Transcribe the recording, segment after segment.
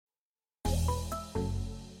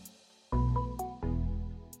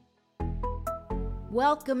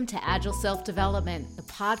Welcome to Agile Self-Development, the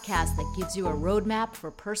podcast that gives you a roadmap for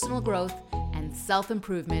personal growth and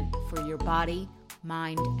self-improvement for your body,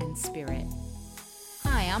 mind, and spirit.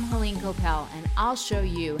 Hi, I'm Helene Coppell, and I'll show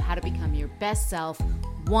you how to become your best self,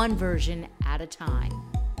 one version at a time.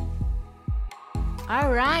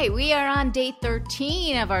 All right, we are on day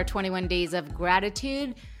 13 of our 21 days of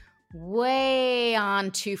gratitude. Way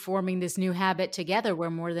on to forming this new habit together. We're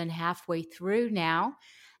more than halfway through now.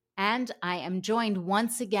 And I am joined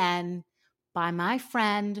once again by my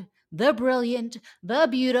friend, the brilliant, the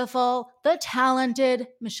beautiful, the talented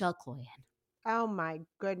Michelle Cloyan. Oh my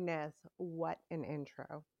goodness, what an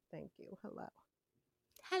intro. Thank you. Hello.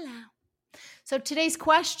 Hello. So today's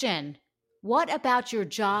question, what about your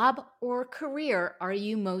job or career are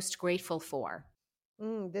you most grateful for?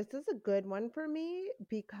 This is a good one for me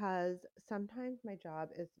because sometimes my job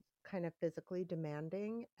is kind of physically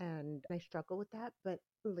demanding and I struggle with that. But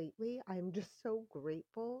lately, I'm just so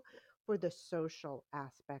grateful for the social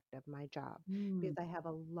aspect of my job because I have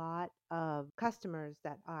a lot of customers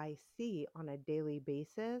that I see on a daily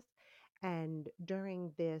basis. And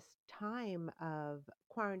during this time of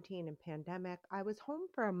quarantine and pandemic, I was home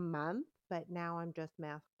for a month, but now I'm just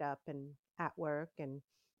masked up and at work. And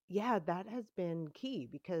yeah, that has been key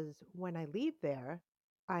because when I leave there,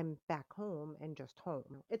 I'm back home and just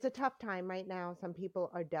home. It's a tough time right now. Some people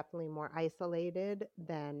are definitely more isolated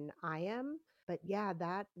than I am. But yeah,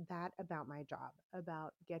 that about my job,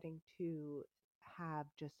 about getting to have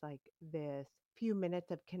just like this few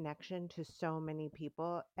minutes of connection to so many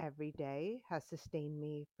people every day has sustained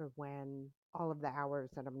me for when all of the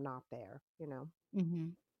hours that I'm not there, you know? Mm-hmm.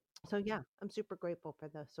 So yeah, I'm super grateful for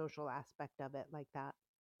the social aspect of it like that.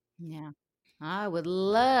 Yeah, I would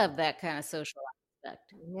love that kind of social aspect.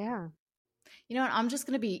 Yeah. You know what? I'm just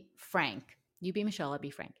going to be frank. You be Michelle, I'll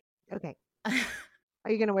be Frank. Okay.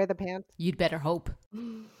 Are you going to wear the pants? You'd better hope.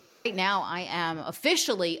 Right now, I am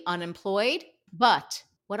officially unemployed, but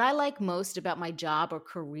what I like most about my job or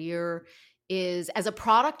career is as a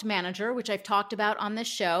product manager, which I've talked about on this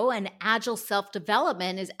show, and Agile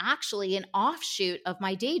Self-Development is actually an offshoot of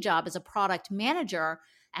my day job as a product manager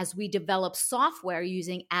as we develop software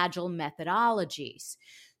using Agile methodologies.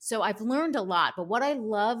 So I've learned a lot, but what I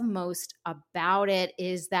love most about it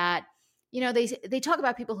is that they talk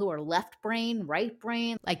about people who are left-brained,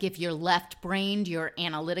 right-brained. Like if you're left-brained, you're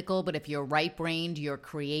analytical, but if you're right-brained, you're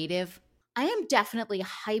creative. I am definitely a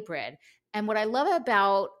hybrid. And what I love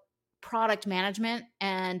about product management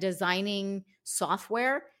and designing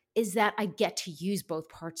software is that I get to use both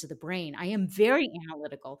parts of the brain. I am very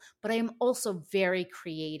analytical, but I am also very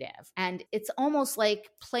creative. And it's almost like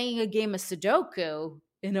playing a game of Sudoku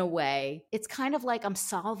in a way. It's kind of like I'm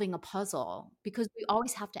solving a puzzle because we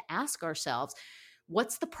always have to ask ourselves,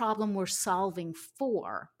 what's the problem we're solving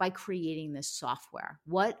for by creating this software?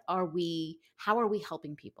 How are we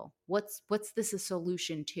helping people? What's this a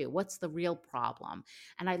solution to? What's the real problem?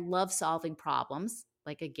 And I love solving problems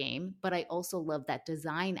like a game, but I also love that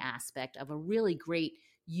design aspect of a really great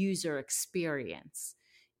user experience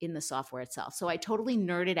in the software itself. So I totally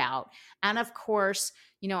nerded out. And of course,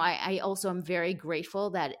 I also am very grateful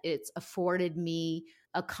that it's afforded me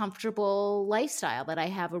a comfortable lifestyle, that I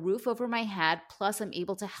have a roof over my head, plus I'm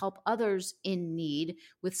able to help others in need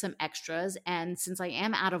with some extras. And since I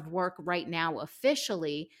am out of work right now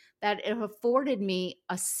officially, that it afforded me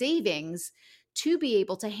a savings to be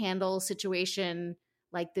able to handle a situation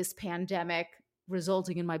like this pandemic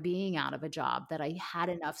resulting in my being out of a job, that I had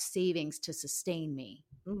enough savings to sustain me.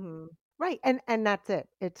 Mm-hmm. Right. And that's it.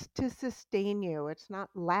 It's to sustain you. It's not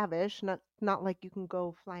lavish, not like you can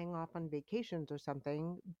go flying off on vacations or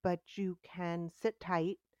something, but you can sit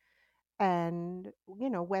tight and,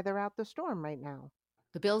 weather out the storm right now.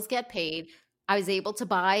 The bills get paid. I was able to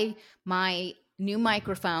buy my new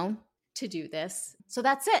microphone to do this. So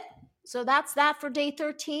that's it. So that's that for day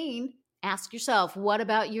 13. Ask yourself, what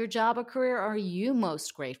about your job or career are you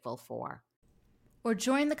most grateful for? Or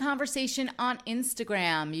join the conversation on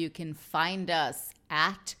Instagram. You can find us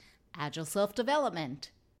at Agile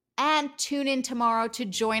Self-Development. And tune in tomorrow to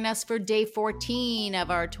join us for day 14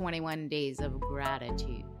 of our 21 days of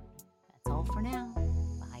gratitude. That's all for now.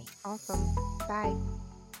 Bye. Awesome. Bye.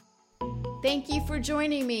 Thank you for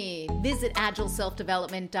joining me. Visit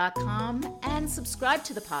agileselfdevelopment.com and subscribe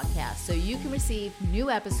to the podcast so you can receive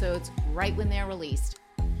new episodes right when they're released.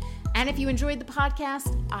 And if you enjoyed the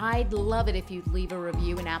podcast, I'd love it if you'd leave a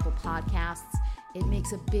review in Apple Podcasts. It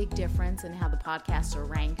makes a big difference in how the podcasts are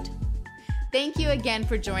ranked. Thank you again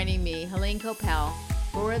for joining me, Helene Coppell,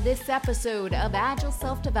 for this episode of Agile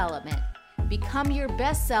Self-Development. Become your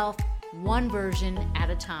best self, one version at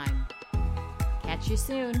a time. Catch you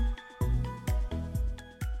soon.